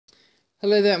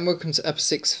Hello there and welcome to Upper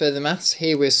 6 Further Maths.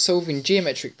 Here we're solving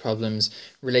geometric problems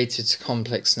related to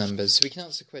complex numbers. So we can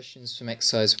answer questions from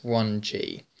exercise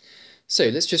 1G. So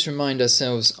let's just remind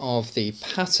ourselves of the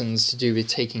patterns to do with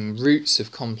taking roots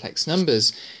of complex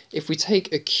numbers. If we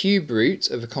take a cube root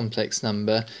of a complex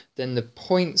number, then the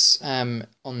points on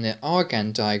the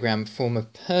Argand diagram form a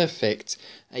perfect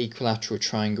equilateral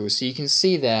triangle. So you can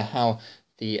see there how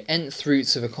the nth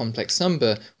roots of a complex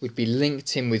number would be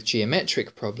linked in with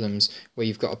geometric problems where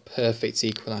you've got a perfect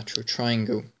equilateral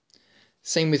triangle.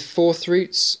 Same with fourth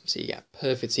roots, so you get a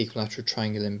perfect equilateral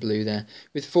triangle in blue there.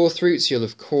 With fourth roots you'll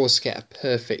of course get a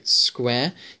perfect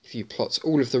square. If you plot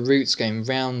all of the roots going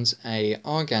round a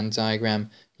Argand diagram,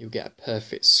 you'll get a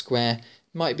perfect square.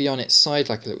 Might be on its side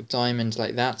like a little diamond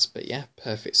like that, but yeah,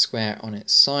 perfect square on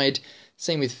its side.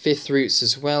 Same with fifth roots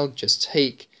as well, just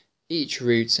take each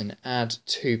root and add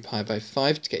 2 pi by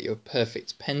 5 to get your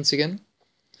perfect pentagon.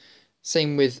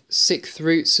 Same with sixth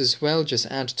roots as well, just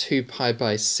add 2 pi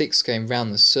by 6 going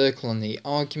round the circle on the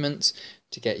argument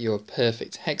to get your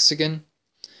perfect hexagon.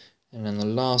 And then the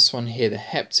last one here, the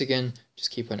heptagon,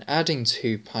 just keep on adding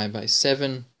 2 pi by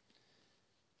 7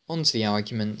 onto the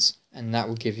argument and that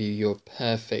will give you your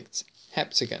perfect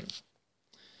heptagon.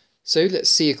 So let's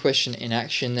see a question in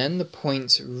action then. The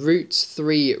point root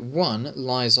 3, 1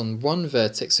 lies on one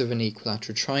vertex of an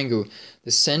equilateral triangle.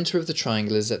 The centre of the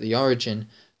triangle is at the origin.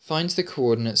 Find the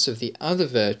coordinates of the other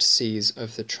vertices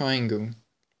of the triangle.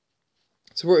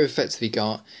 So what we've effectively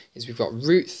got is we've got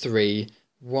root 3,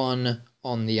 1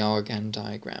 on the Argand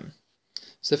diagram.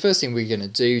 So the first thing we're going to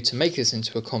do to make this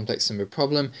into a complex number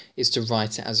problem is to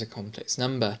write it as a complex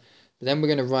number. But then we're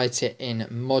going to write it in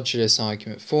modulus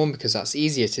argument form because that's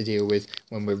easier to deal with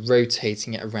when we're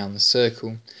rotating it around the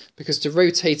circle. Because to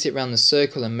rotate it around the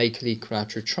circle and make an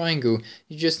equilateral triangle,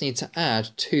 you just need to add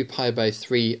 2 pi by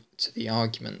 3 to the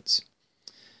argument.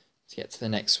 Let's get to the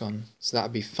next one. So that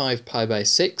would be 5 pi by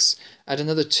 6. Add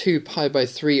another 2 pi by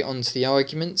 3 onto the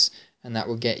argument, and that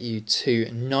will get you to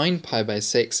 9 pi by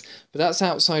 6. But that's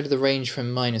outside of the range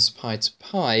from minus pi to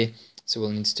pi, so we'll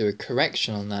need to do a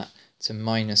correction on that to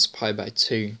minus pi by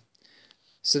 2.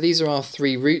 So these are our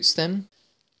three roots then.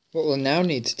 What we'll now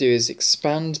need to do is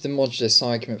expand the modulus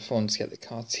argument form to get the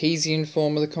Cartesian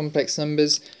form of the complex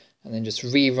numbers, and then just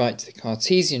rewrite the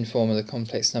Cartesian form of the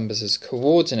complex numbers as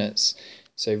coordinates.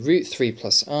 So root 3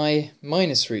 plus I,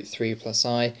 minus root 3 plus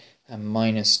I, and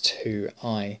minus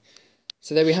 2i.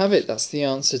 So there we have it, that's the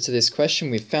answer to this question.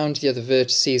 We've found the other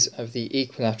vertices of the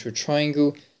equilateral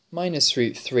triangle, minus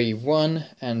root 3, 1,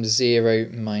 and 0,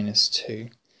 minus 2.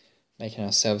 Making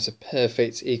ourselves a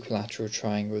perfect equilateral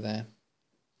triangle there.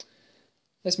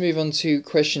 Let's move on to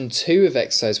question 2 of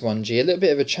exercise 1G. A little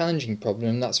bit of a challenging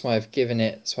problem, that's why I've put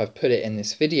it in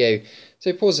this video.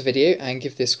 So pause the video and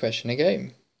give this question a go.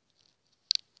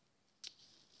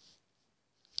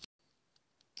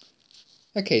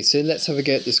 Okay, so let's have a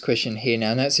go at this question here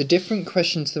now. Now it's a different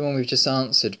question to the one we've just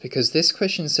answered because this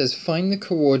question says find the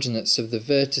coordinates of the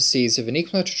vertices of an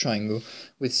equilateral triangle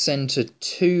with centre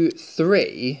 2,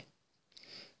 3.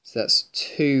 So that's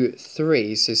 2,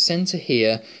 3. So centre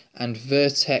here and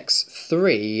vertex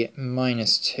 3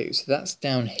 minus 2. So that's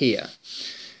down here.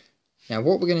 Now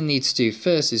what we're going to need to do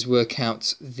first is work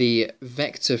out the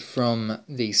vector from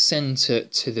the centre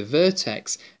to the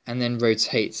vertex and then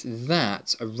rotate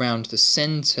that around the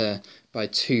centre by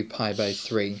 2 pi by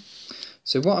 3.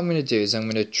 So what I'm going to do is I'm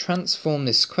going to transform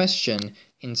this question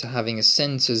into having a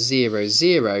centre 0,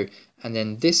 0, and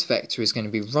then this vector is going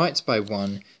to be right by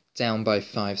 1, down by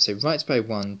 5. So right by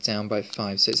 1, down by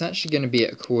 5. So it's actually going to be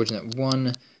at a coordinate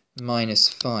 1, minus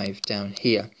 5 down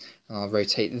here. And I'll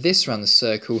rotate this around the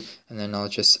circle and then I'll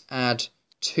just add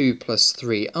 2 plus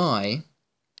 3i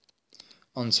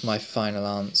onto my final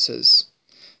answers.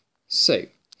 So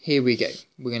here we go.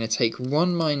 We're going to take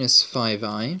 1 minus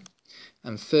 5i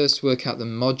and first work out the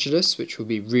modulus, which will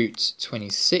be root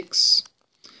 26.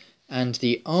 And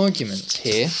the argument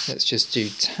here, let's just do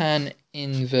tan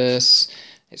inverse.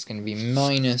 It's going to be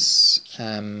minus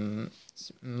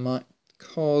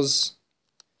cos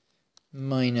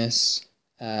minus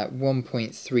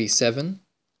 1.37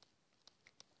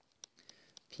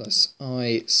 plus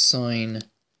I sine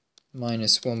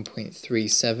minus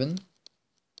 1.37,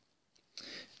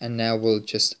 and now we'll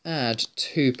just add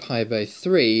 2 pi by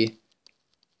 3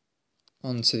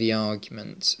 onto the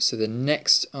argument. So the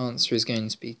next answer is going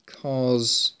to be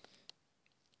cos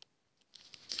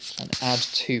and add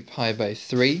 2 pi by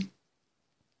 3.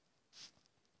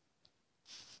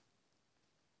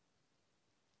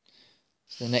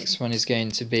 The next one is going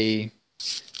to be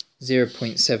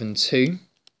 0.72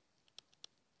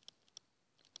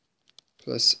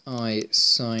 plus I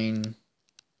sine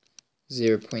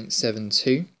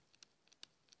 0.72.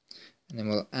 And then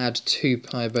we'll add 2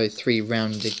 pi by 3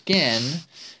 round again,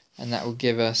 and that will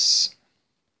give us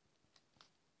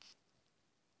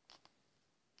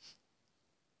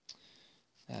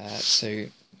so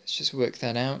let's just work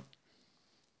that out.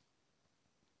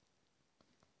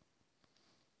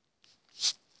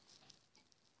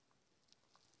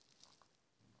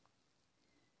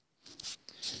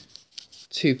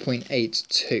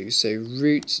 .82, so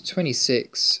root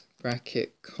 26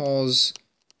 bracket cos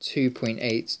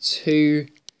 2.82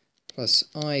 plus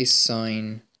I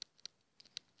sine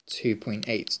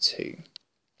 2.82.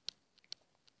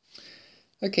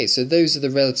 Okay, so those are the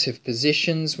relative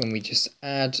positions when we just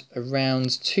add around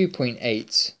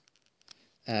 2.8,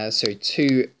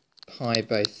 2 pi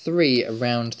by 3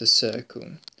 around the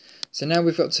circle. So now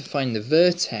we've got to find the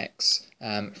vertex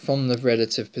from the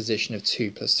relative position of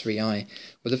 2 plus 3i.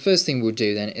 Well, the first thing we'll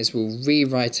do then is we'll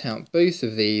rewrite out both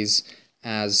of these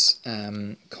as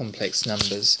complex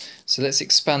numbers. So let's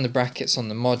expand the brackets on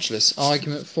the modulus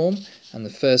argument form, and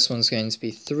the first one's going to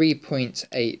be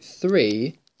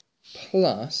 3.83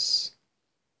 plus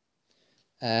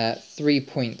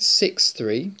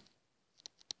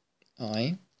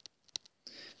 3.63i,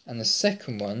 and the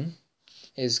second one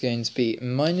is going to be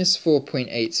minus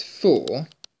 4.84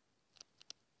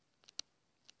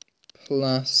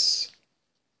 plus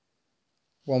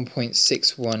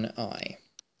 1.61i.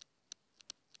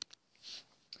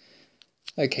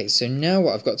 Okay, so now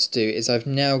what I've got to do is I've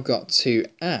now got to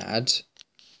add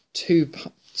 2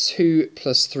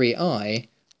 plus 3i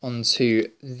onto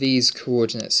these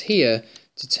coordinates here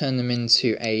to turn them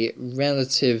into a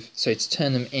relative, so to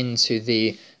turn them into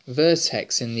the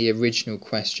vertex in the original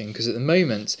question, because at the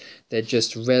moment they're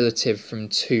just relative from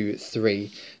 2,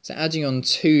 3. So adding on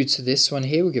 2 to this one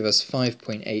here will give us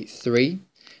 5.83,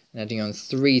 and adding on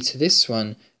 3 to this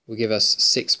one will give us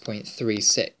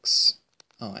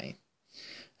 6.36i.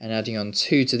 And adding on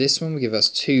 2 to this one will give us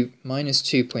 2 minus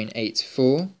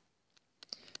 2.84.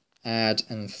 Add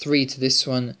and 3 to this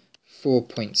one,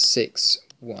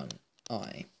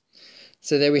 4.61i.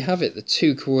 So there we have it. The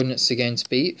two coordinates are going to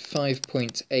be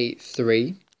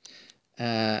 5.83,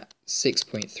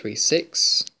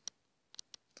 6.36,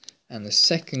 and the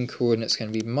second coordinate is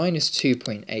going to be minus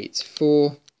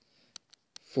 2.84,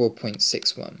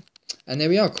 4.61. And there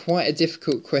we are, quite a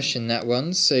difficult question, that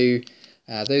one. So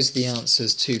those are the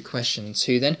answers to question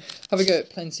 2 then. Have a go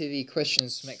at plenty of the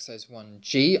questions from exercise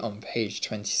 1G on page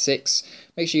 26.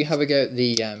 Make sure you have a go at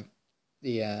the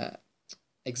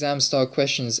exam style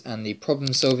questions and the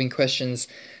problem solving questions,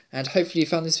 and hopefully you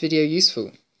found this video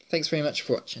useful. Thanks very much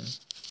for watching.